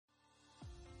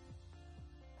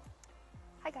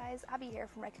Hi guys, Abby here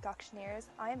from Ray Cooke Auctioneers.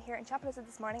 I am here in Chapelizod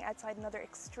this morning outside another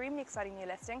extremely exciting new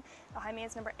listing. Behind me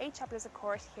is number 8 Chapelizod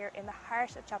Court here in the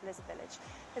heart of Chapelizod village.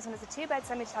 This one is a 2-bed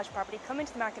semi-detached property coming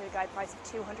to the market at a guide price of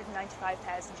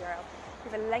 €295,000.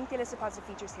 We have a lengthy list of positive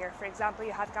features here. For example,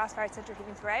 you have gas-fired central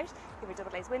heating throughout, you have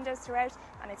double glazed windows throughout,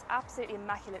 and it's absolutely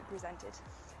immaculately presented.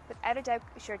 Without a doubt,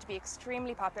 sure to be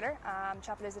extremely popular.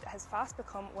 Chapelizod has fast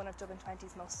become one of Dublin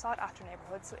 20's most sought after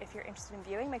neighbourhoods, so if you're interested in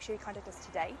viewing, make sure you contact us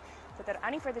today. Without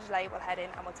any further delay, we'll head in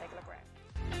and we'll take a look around.